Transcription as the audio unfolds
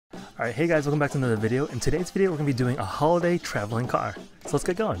Alright, hey guys, welcome back to another video. In today's video, we're going to be doing a holiday traveling car. So let's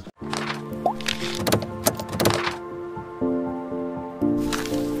get going.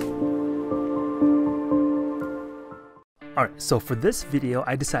 Alright, so for this video,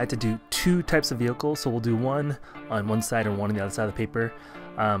 I decided to do two types of vehicles. So we'll do one on one side and one on the other side of the paper.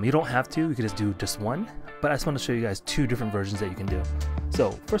 You don't have to, you can just do just one. But I just want to show you guys two different versions that you can do.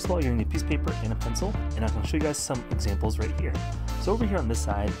 So first of all, you're going to need a piece of paper and a pencil, and I'm going to show you guys some examples right here. So over here on this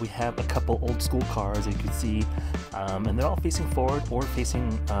side, we have a couple old school cars that you can see, and they're all facing forward or facing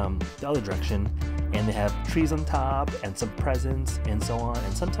the other direction, and they have trees on top and some presents and so on,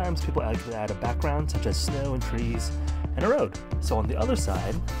 and sometimes people add a background such as snow and trees and a road. So on the other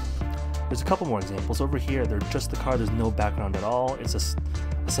side, there's a couple more examples. Over here, they're just the car, there's no background at all, it's just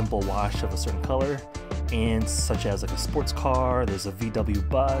a simple wash of a certain color, and such as like a sports car, there's a VW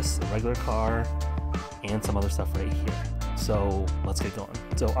bus, a regular car, and some other stuff right here. So let's get going.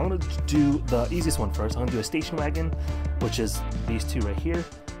 So I'm going to do the easiest one first. I'm going to do a station wagon, which is these two right here.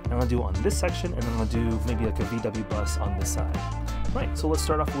 And I'm going to do on this section, and then I'm going to do maybe like a VW bus on this side. Right, so let's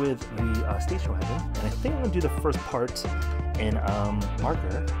start off with the station wagon. And I think I'm going to do the first part in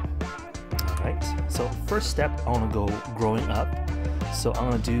marker. Alright, so first step, I want to go growing up. So I'm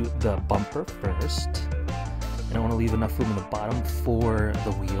going to do the bumper first. And I want to leave enough room in the bottom for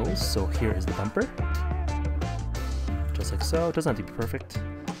the wheels. So here is the bumper. Just like so. It doesn't have to be perfect.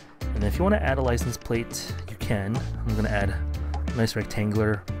 And then if you want to add a license plate, you can. I'm going to add a nice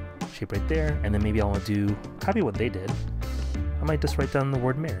rectangular shape right there. And then maybe I want to do, copy what they did. I might just write down the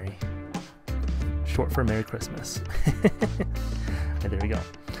word Merry. Short for Merry Christmas. Right, there we go.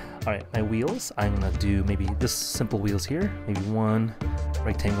 Alright, my wheels, I'm going to do maybe this simple wheels here. Maybe one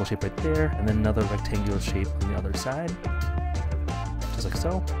rectangle shape right there, and then another rectangular shape on the other side. Just like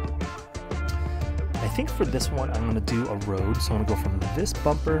so. I think for this one, I'm going to do a road. So I'm going to go from this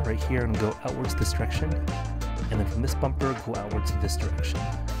bumper right here and go outwards this direction. And then from this bumper, go outwards this direction.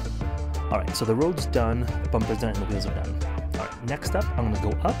 Alright, so the road's done, the bumper's done, and the wheels are done. Alright, next up, I'm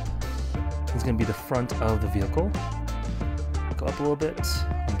going to go up. It's going to be the front of the vehicle. Go up a little bit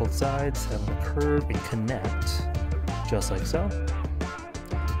on both sides, and I'm going to curve and connect, just like so.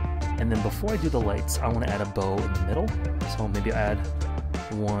 And then before I do the lights, I want to add a bow in the middle. So maybe add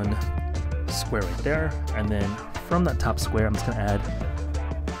one square right there, and then from that top square, I'm just going to add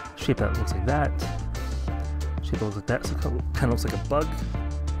a shape that looks like that, shape that looks like that, so it kind of looks like a bug.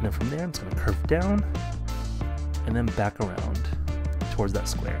 And then from there, I'm just going to curve down, and then back around towards that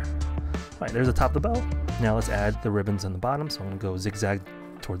square. All right, there's the top of the bow. Now let's add the ribbons on the bottom. So I'm going to go zigzag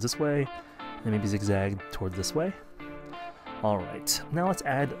towards this way, and maybe zigzag towards this way. All right, now let's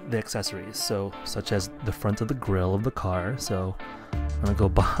add the accessories. So such as the front of the grille of the car. So I'm going to go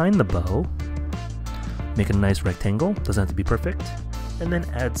behind the bow, make a nice rectangle, doesn't have to be perfect, and then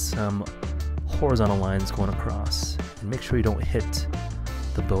add some horizontal lines going across. And make sure you don't hit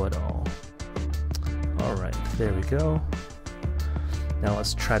the bow at all. All right, there we go. Now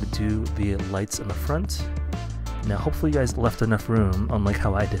let's try to do the lights in the front. Now hopefully you guys left enough room, unlike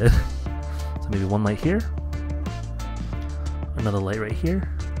how I did. So maybe one light here, another light right here,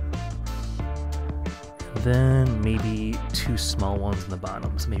 and then maybe two small ones in the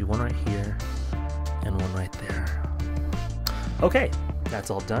bottom. So maybe one right here and one right there. Okay,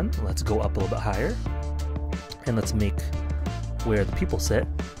 that's all done. Let's go up a little bit higher, and let's make where the people sit,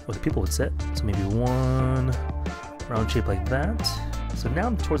 where the people would sit. So maybe one round shape like that. So now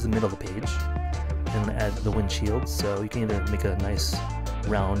I'm towards the middle of the page. I'm going to add the windshield, so you can either make a nice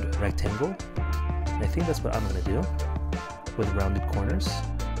round rectangle, and I think that's what I'm going to do, with rounded corners,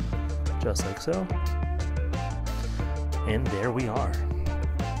 just like so. And there we are.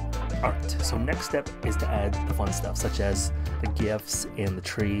 Alright, so next step is to add the fun stuff, such as the gifts and the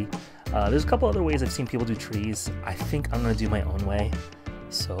tree. There's a couple other ways I've seen people do trees. I think I'm going to do my own way,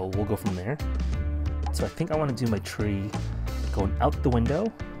 so we'll go from there. So I think I want to do my tree going out the window,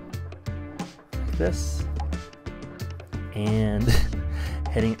 like this, and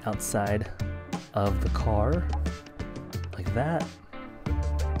heading outside of the car, like that.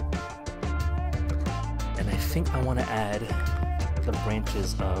 And I think I want to add the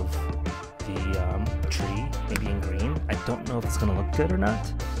branches of the tree, maybe in green. I don't know if it's going to look good or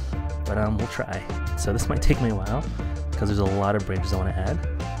not, but we'll try. So this might take me a while, because there's a lot of branches I want to add.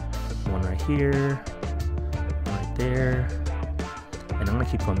 One right here, one right there. And I'm going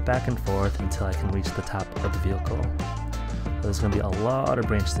to keep going back and forth until I can reach the top of the vehicle. So there's going to be a lot of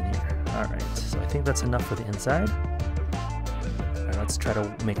branches in here. Alright, so I think that's enough for the inside. Alright, let's try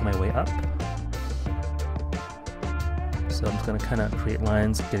to make my way up. So I'm just going to kind of create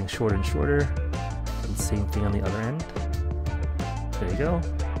lines getting shorter and shorter. And same thing on the other end. There you go.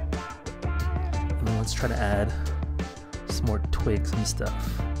 And then let's try to add some more twigs and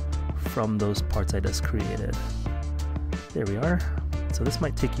stuff from those parts I just created. There we are. So this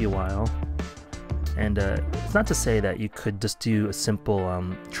might take you a while. And it's not to say that you could just do a simple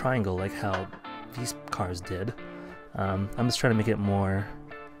triangle like how these cars did. I'm just trying to make it more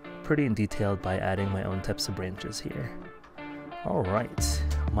pretty and detailed by adding my own types of branches here. Alright,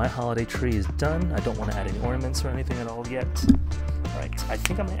 my holiday tree is done. I don't want to add any ornaments or anything at all yet. Alright, I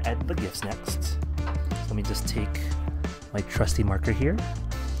think I'm going to add the gifts next. So let me just take my trusty marker here.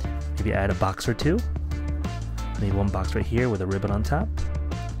 Maybe add a box or two. Maybe one box right here with a ribbon on top.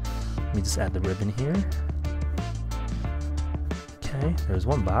 Let me just add the ribbon here. Okay, there's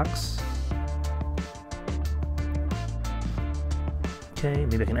one box. Okay,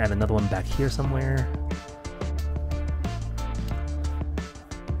 maybe I can add another one back here somewhere.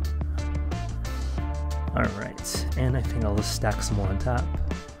 Alright, and I think I'll just stack some more on top.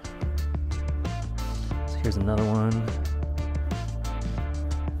 So here's another one.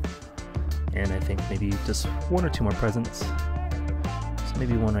 And I think maybe just one or two more presents. So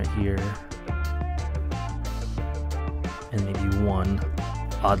maybe one right here. And maybe one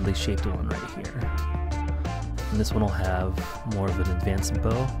oddly shaped one right here. And this one will have more of an advanced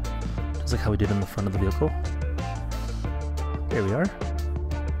bow, just like how we did on the front of the vehicle. There we are.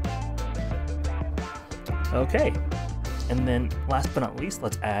 Okay, and then last but not least,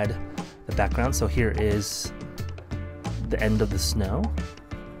 let's add the background. So here is the end of the snow.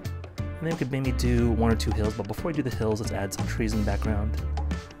 And then we could maybe do one or two hills, but before we do the hills, let's add some trees in the background.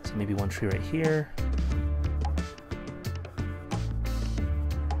 So maybe one tree right here.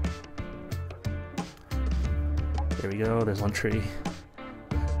 There we go, there's one tree.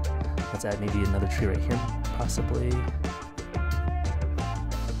 Let's add maybe another tree right here, possibly.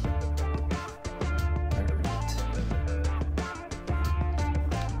 Alright.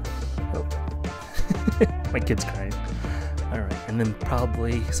 Oh. My kid's crying. Alright, and then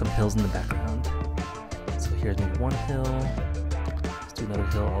probably some hills in the background. So here's maybe one hill. Let's do another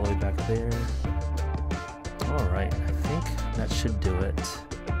hill all the way back there. Alright, I think that should do it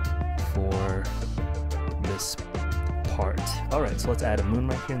for this part. Alright, so let's add a moon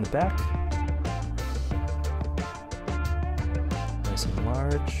right here in the back. Nice and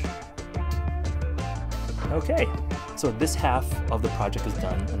large. Okay, so this half of the project is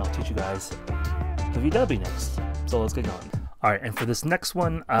done, and I'll teach you guys the VW next. So let's get going. Alright, and for this next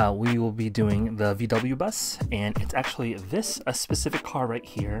one, we will be doing the VW bus, and it's actually a specific car right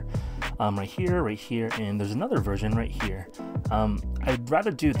here, right here, and there's another version right here. I'd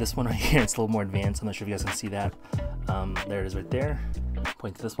rather do this one right here. It's a little more advanced. I'm not sure if you guys can see that. There it is right there.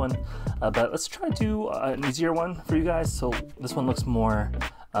 Point to this one. But let's try to do an easier one for you guys. So this one looks more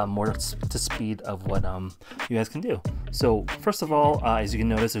to speed of what you guys can do. So first of all, as you can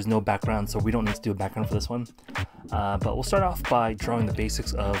notice, there's no background, so we don't need to do a background for this one. But we'll start off by drawing the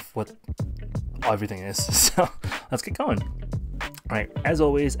basics of what everything is. So let's get going. All right, as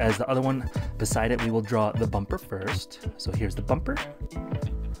always, as the other one beside it, we will draw the bumper first. So here's the bumper.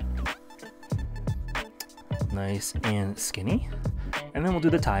 Nice and skinny. And then we'll do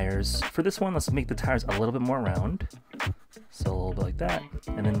the tires. For this one, let's make the tires a little bit more round. So a little bit like that.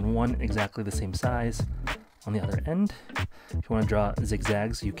 And then one exactly the same size on the other end. If you want to draw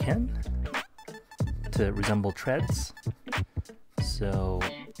zigzags, you can, to resemble treads. So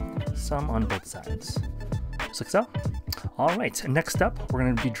some on both sides. Just like so. All right, next up, we're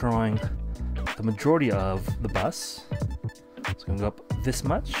going to be drawing the majority of the bus. So I'm going to go up this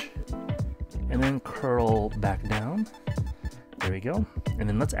much and then curl back down. There we go. And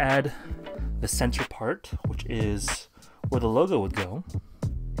then let's add the center part, which is where the logo would go.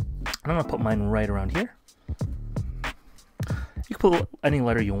 I'm going to put mine right around here. You can put any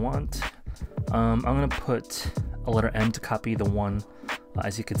letter you want. I'm going to put a letter M to copy the one,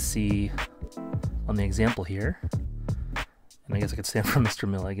 as you can see on the example here. And I guess I could stand for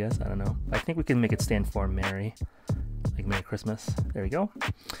Mr.Mil, I guess. I don't know. I think we can make it stand for Mary, like Merry Christmas. There we go.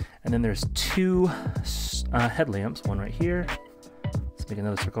 And then there's two headlamps, one right here. Let's make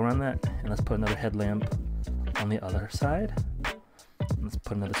another circle around that. And let's put another headlamp on the other side. Let's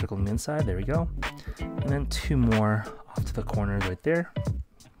put another circle on the inside. There we go. And then two more off to the corners right there.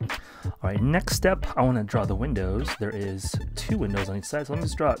 All right, next step, I want to draw the windows. There is two windows on each side, so let me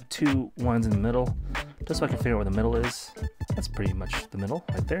just draw two ones in the middle, just so I can figure out where the middle is. That's pretty much the middle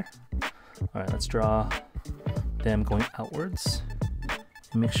right there. All right, let's draw them going outwards.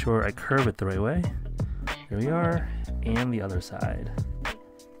 And make sure I curve it the right way. There we are, and the other side.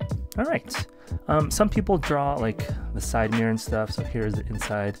 All right, some people draw like the side mirror and stuff, so here's the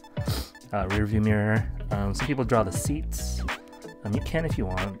inside rear view mirror. Some people draw the seats. You can if you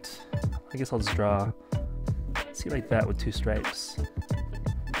want. I guess I'll just draw, see like that with 2 stripes.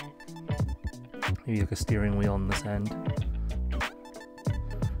 Maybe like a steering wheel on this end.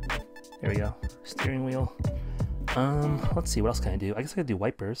 There we go, steering wheel. Let's see, what else can I do? I guess I could do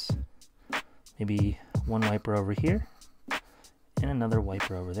wipers. Maybe one wiper over here, and another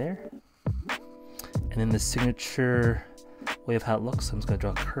wiper over there. And then the signature way of how it looks, I'm just gonna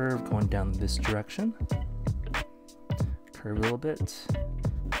draw a curve going down this direction. Curve a little bit,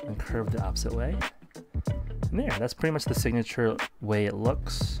 and curve the opposite way. And there, that's pretty much the signature way it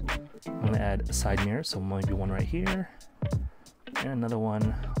looks. I'm gonna add a side mirror, so maybe one right here, and another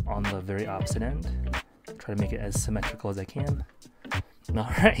one on the very opposite end. Try to make it as symmetrical as I can.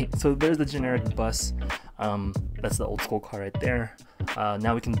 Alright, so there's the generic bus. That's the old school car right there.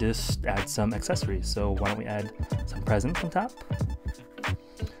 Now we can just add some accessories. So why don't we add some presents on top?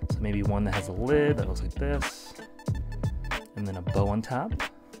 So maybe one that has a lid that looks like this, and then a bow on top.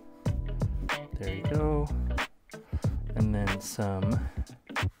 There you go. And then some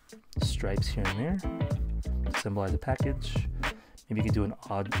stripes here and there to symbolize the package. Maybe you could do an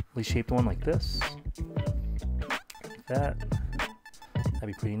oddly shaped one like this. Like that. That'd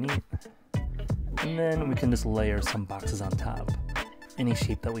be pretty neat. And then we can just layer some boxes on top. Any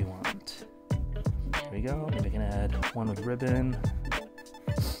shape that we want. There we go. Maybe we can add one with ribbon.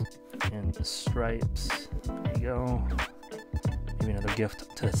 And the stripes. There you go. Maybe another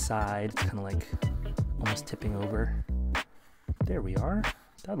gift to the side. It's kind of like almost tipping over. There we are.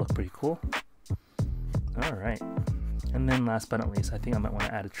 That looked pretty cool. Alright. And then last but not least, I think I might want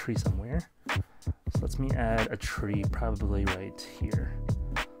to add a tree somewhere. So let's me add a tree probably right here.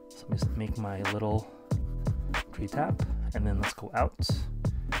 So let me just make my little tree tap, and then let's go out.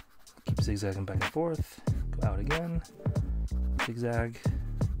 Keep zigzagging back and forth. Go out again. Zigzag.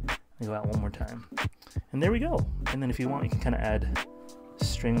 And go out one more time. And there we go. And then if you want, you can kind of add a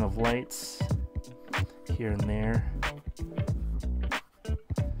string of lights here and there.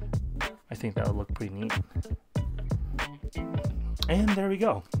 I think that would look pretty neat. And there we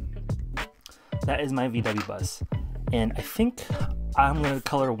go. That is my VW bus. And I think I'm going to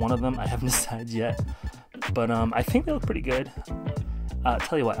color one of them. I haven't decided yet. But I think they look pretty good.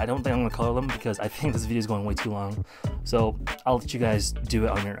 Tell you what, I don't think I'm going to color them because I think this video is going way too long. So I'll let you guys do it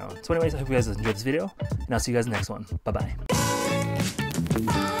on your own. So anyways, I hope you guys enjoyed this video. And I'll see you guys in the next one. Bye-bye.